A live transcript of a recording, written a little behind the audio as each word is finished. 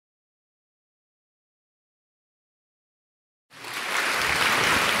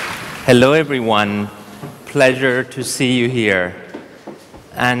Hello everyone, pleasure to see you here.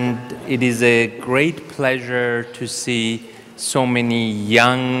 And it is a great pleasure to see so many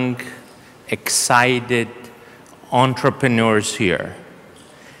young, excited entrepreneurs here.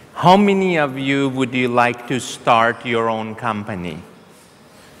 How many of you would you like to start your own company?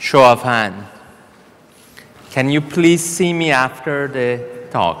 Show of hands. Can you please see me after the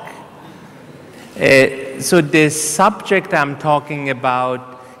talk? So the subject I'm talking about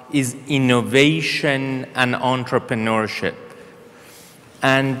is innovation and entrepreneurship.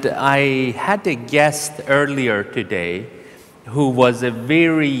 And I had a guest earlier today who was a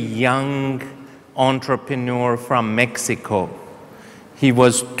very young entrepreneur from Mexico. He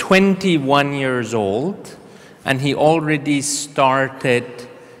was 21 years old, and he already started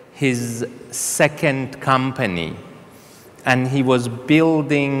his second company. And he was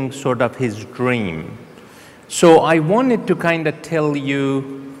building sort of his dream. So I wanted to kind of tell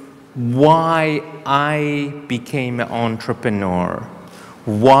you why I became an entrepreneur,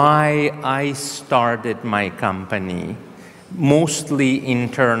 why I started my company, mostly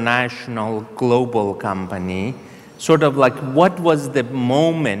international, global company, sort of like what was the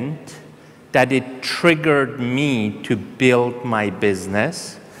moment that it triggered me to build my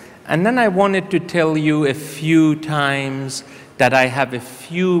business. And then I wanted to tell you a few times that I have a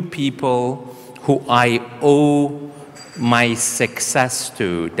few people who I owe my success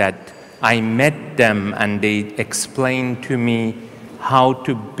to, that I met them and they explained to me how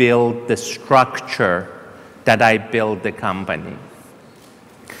to build the structure that I built the company.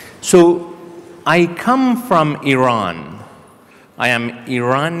 So I come from Iran. I am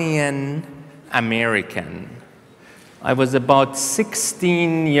Iranian American. I was about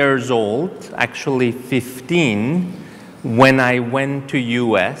 16 years old, actually 15, when I went to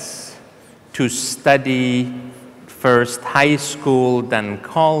US to study first high school, then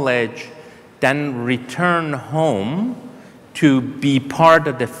college, then return home to be part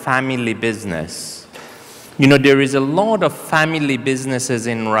of the family business. You know, there is a lot of family businesses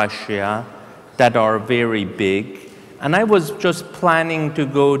in Russia that are very big. And I was just planning to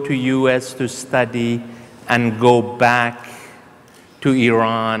go to US to study and go back to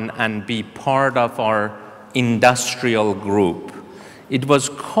Iran and be part of our industrial group. It was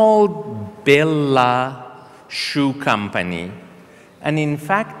called Bella Shoe Company. And in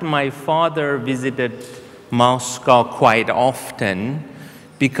fact, my father visited Moscow quite often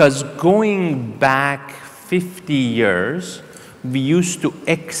because going back 50 years, we used to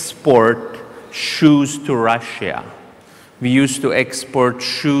export shoes to Russia. We used to export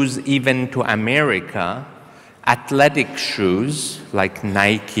shoes even to America, athletic shoes like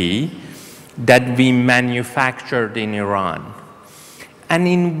Nike that we manufactured in Iran. And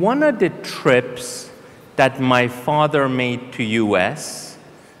in one of the trips that my father made to US,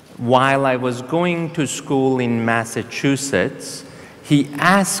 while I was going to school in Massachusetts, he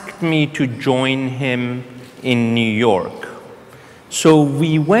asked me to join him in New York. So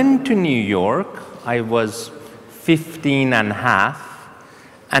we went to New York. I was 15 and a half,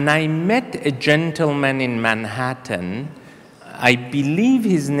 and I met a gentleman in Manhattan. I believe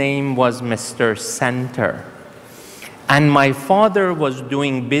his name was Mr. Center. And my father was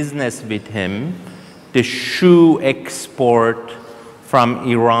doing business with him, the shoe export from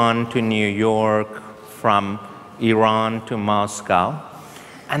Iran to New York, from Iran to Moscow.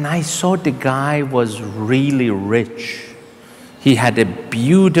 And I saw the guy was really rich. He had a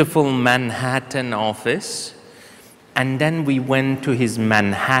beautiful Manhattan office. And then we went to his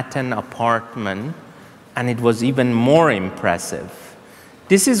Manhattan apartment, and it was even more impressive.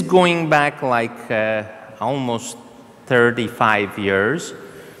 This is going back like almost 35 years.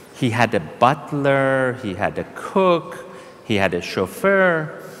 He had a butler, he had a cook, he had a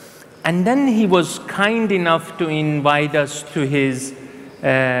chauffeur, and then he was kind enough to invite us to his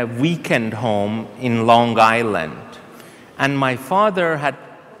weekend home in Long Island. And my father had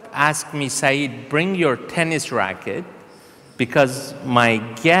asked me, Saeed, bring your tennis racket because my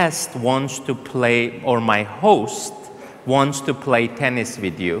guest wants to play, or my host wants to play tennis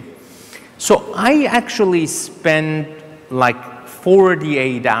with you. So I actually spent like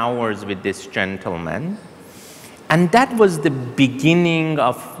 48 hours with this gentleman. And that was the beginning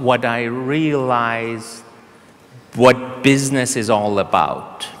of what I realized what business is all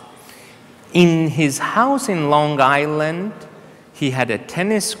about. In his house in Long Island, he had a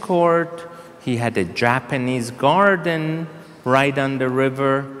tennis court, he had a Japanese garden right on the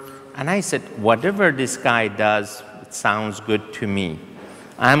river. And I said, whatever this guy does, it sounds good to me.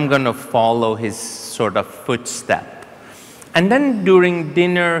 I'm going to follow his sort of footstep. And then during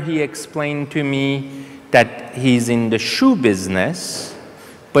dinner, he explained to me that he's in the shoe business,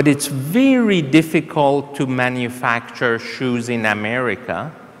 but it's very difficult to manufacture shoes in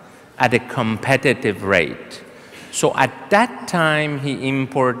America at a competitive rate. So at that time, he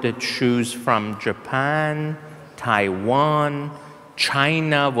imported shoes from Japan, Taiwan,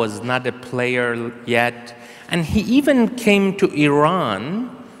 China was not a player yet, and he even came to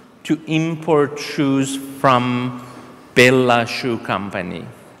Iran to import shoes from Bella Shoe Company.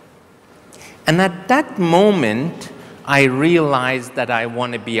 And at that moment, I realized that I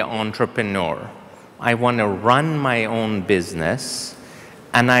want to be an entrepreneur. I want to run my own business,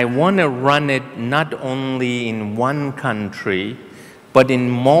 and I want to run it not only in one country, but in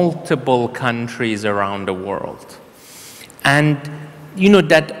multiple countries around the world. And you know,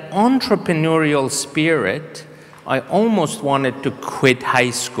 that entrepreneurial spirit, I almost wanted to quit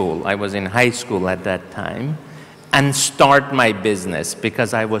high school. I was in high school at that time, and start my business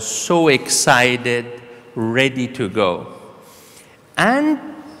because I was so excited, ready to go. And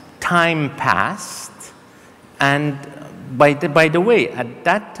time passed, and by the way, at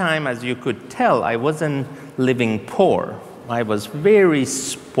that time, as you could tell, I wasn't living poor. I was very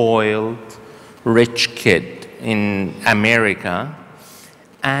spoiled, rich kid in America.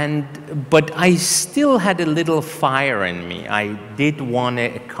 But I still had a little fire in me. I did want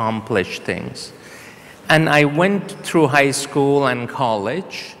to accomplish things. And I went through high school and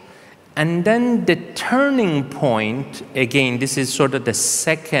college. And then the turning point, again, this is sort of the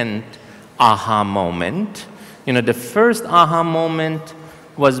second aha moment. You know, the first aha moment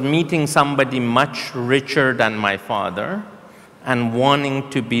was meeting somebody much richer than my father and wanting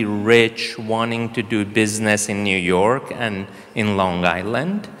to be rich, wanting to do business in New York and in Long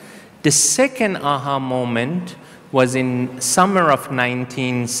Island. The second aha moment was in summer of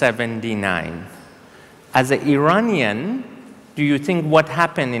 1979. As an Iranian, do you think what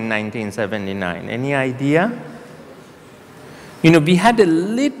happened in 1979? Any idea? You know, we had a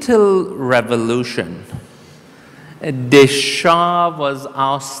little revolution. The Shah was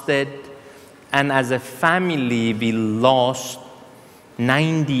ousted, and as a family, we lost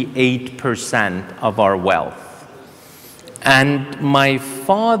 98% of our wealth. And my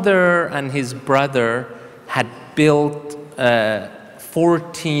father and his brother had built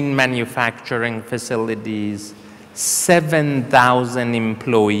 14 manufacturing facilities, 7,000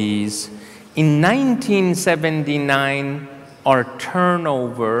 employees. In 1979, our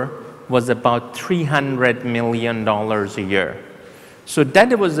turnover was about $300 million a year. So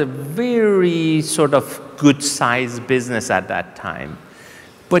that was a very sort of good-sized business at that time.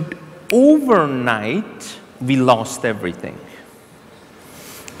 But overnight, we lost everything.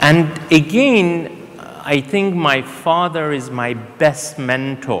 And again, I think my father is my best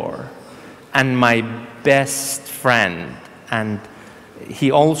mentor and my best friend. And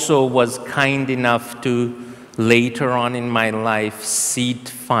he also was kind enough to, later on in my life, seed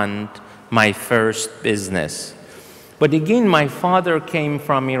fund my first business. But again, my father came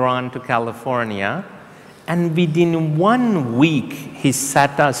from Iran to California, and within 1 week, he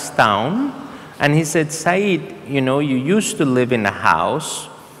sat us down, and he said, Saeed, you know, you used to live in a house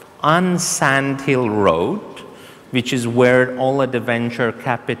on Sand Hill Road, which is where all of the venture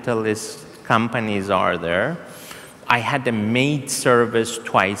capitalist companies are there. I had a maid service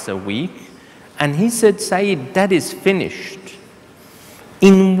twice a week, and he said, Saeed, that is finished.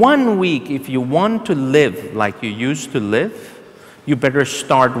 In 1 week, if you want to live like you used to live, you better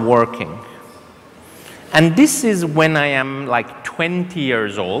start working. And this is when I am like 20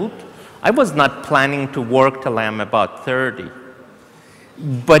 years old. I was not planning to work till I am about 30.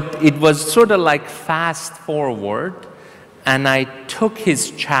 But it was sort of like fast forward, and I took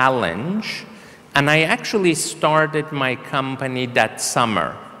his challenge, and I actually started my company that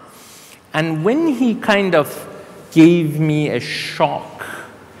summer. And when he kind of gave me a shock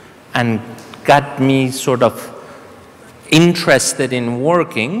and got me sort of interested in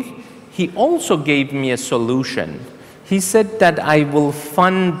working, he also gave me a solution. He said that I will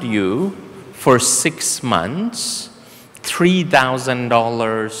fund you for 6 months,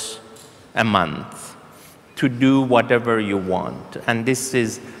 $3,000 a month to do whatever you want. And this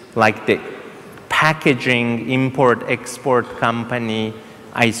is like the packaging import-export company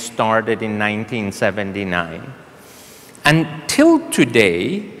I started in 1979. And till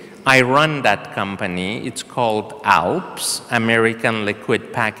today, I run that company. It's called ALPS, American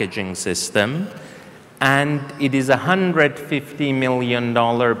Liquid Packaging System. And it is a $150 million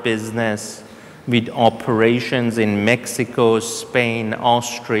business with operations in Mexico, Spain,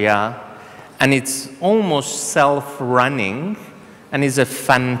 Austria. And it's almost self-running and is a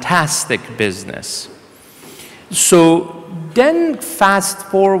fantastic business. So then fast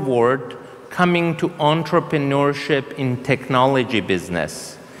forward, coming to entrepreneurship in technology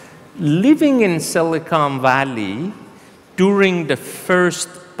business. living in Silicon Valley during the first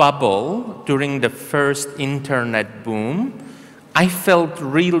bubble, during the first internet boom, I felt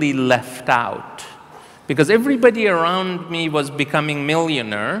really left out because everybody around me was becoming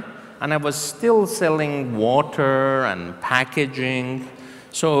millionaire and I was still selling water and packaging.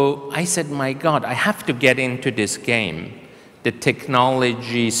 So I said, my God, I have to get into this game, the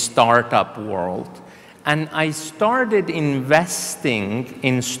technology startup world. And I started investing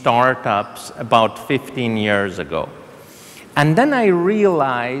in startups about 15 years ago. And then I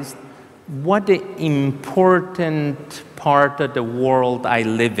realized what an important part of the world I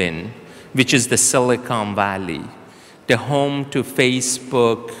live in, which is the Silicon Valley, the home to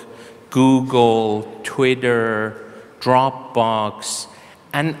Facebook, Google, Twitter, Dropbox,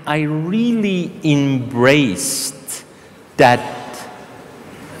 and I really embraced that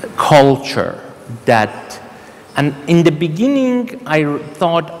culture, and in the beginning, I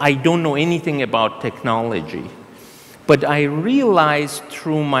thought I don't know anything about technology. But I realized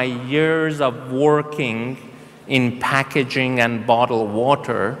through my years of working in packaging and bottled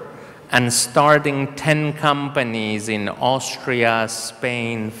water and starting 10 companies in Austria,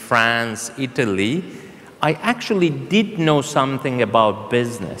 Spain, France, Italy, I actually did know something about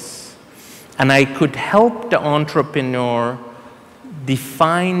business. And I could help the entrepreneur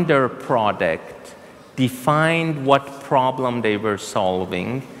define their product, define what problem they were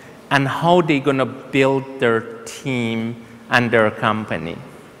solving, and how they're going to build their team and their company.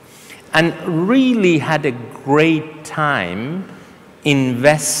 And really had a great time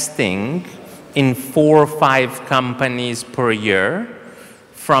investing in 4 or 5 companies per year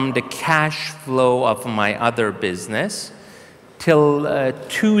from the cash flow of my other business till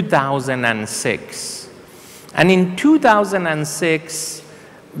 2006. And in 2006,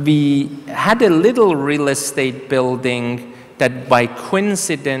 we had a little real estate building that by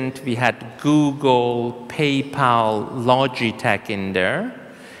coincidence we had Google, PayPal, Logitech in there.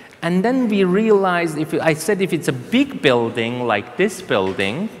 And then we realized, I said if it's a big building like this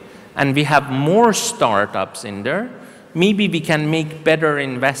building, and we have more startups in there, maybe we can make better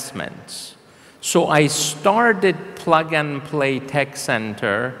investments. So I started PlugPlay Tech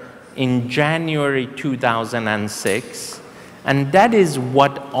Center in January 2006. And that is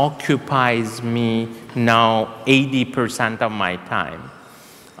what occupies me now 80% of my time.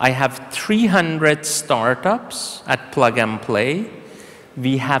 I have 300 startups at PlugPlay.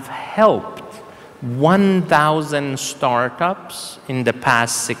 We have helped 1,000 startups in the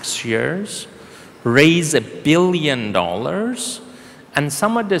past 6 years, raise $1 billion, and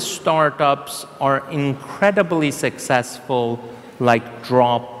some of the startups are incredibly successful, like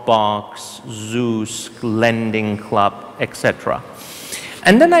Dropbox, Zeus, Lending Club, etc.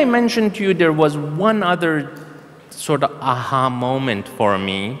 And then I mentioned to you there was one other sort of aha moment for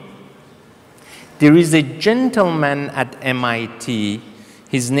me. There is a gentleman at MIT,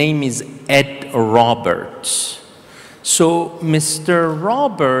 his name is Ed Roberts. So Mr.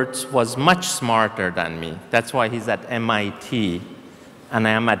 Roberts was much smarter than me. That's why he's at MIT, and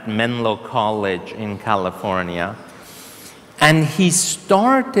I am at Menlo College in California. And he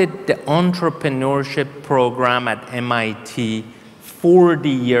started the entrepreneurship program at MIT 40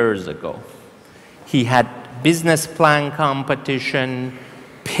 years ago. He had business plan competition,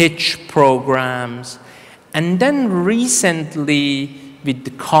 pitch programs, and then recently with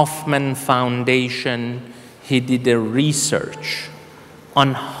the Kauffman Foundation, he did a research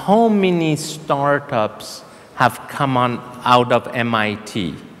on how many startups have come out of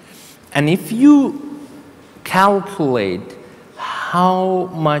MIT. And if you calculate how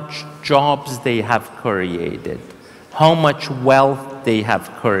much jobs they have created, how much wealth they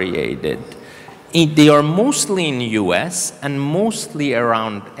have created, they are mostly in the US and mostly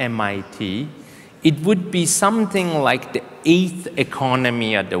around MIT. It would be something like the 8th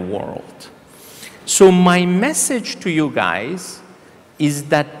economy of the world. So my message to you guys is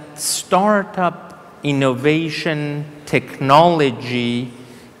that startup innovation technology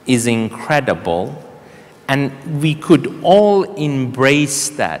is incredible, and we could all embrace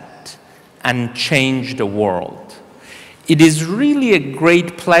that and change the world. It is really a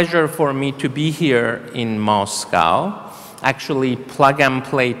great pleasure for me to be here in Moscow. Actually,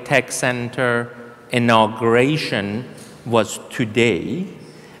 PlugPlay Tech Center inauguration was today.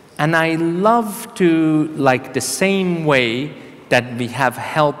 And I love to, like the same way that we have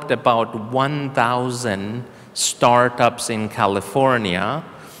helped about 1,000 startups in California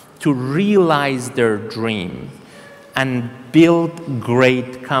to realize their dream and build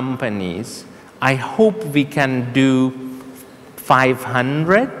great companies, I hope we can do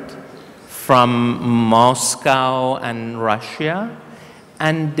 500 from Moscow and Russia.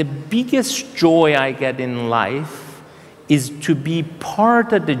 And the biggest joy I get in life is to be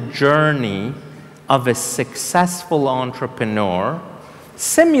part of the journey of a successful entrepreneur,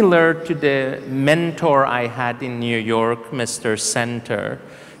 similar to the mentor I had in New York, Mr. Center,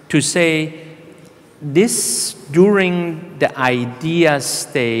 to say, this during the idea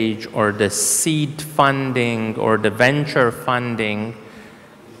stage or the seed funding or the venture funding,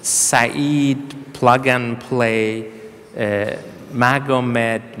 Saeed, PlugPlay,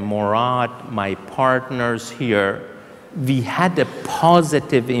 Magomed, Murad, my partners here, we had a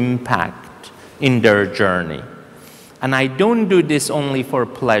positive impact in their journey. And I don't do this only for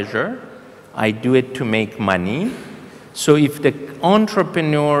pleasure. I do it to make money. So if the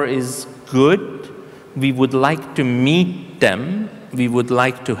entrepreneur is good, we would like to meet them. We would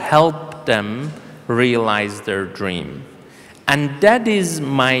like to help them realize their dream. And that is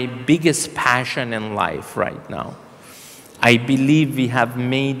my biggest passion in life right now. I believe we have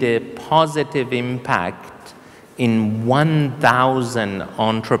made a positive impact in 1,000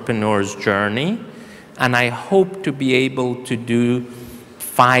 entrepreneurs' journey, and I hope to be able to do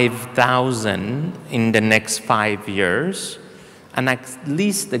 5,000 in the next 5 years, and at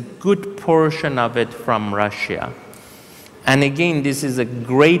least a good portion of it from Russia. And again, this is a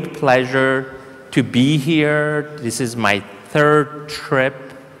great pleasure to be here. This is my 3rd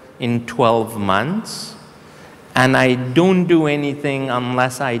trip in 12 months. And I don't do anything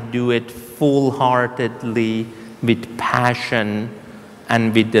unless I do it full-heartedly, with passion,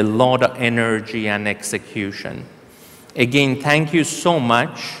 and with a lot of energy and execution. Again, thank you so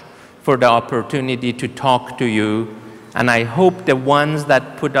much for the opportunity to talk to you. And I hope the ones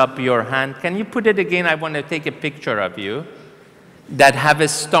that put up your hand, can you put it again? I want to take a picture of you, that have a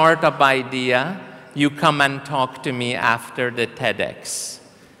startup idea. You come and talk to me after the TEDx.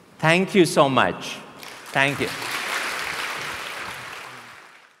 Thank you so much. Thank you.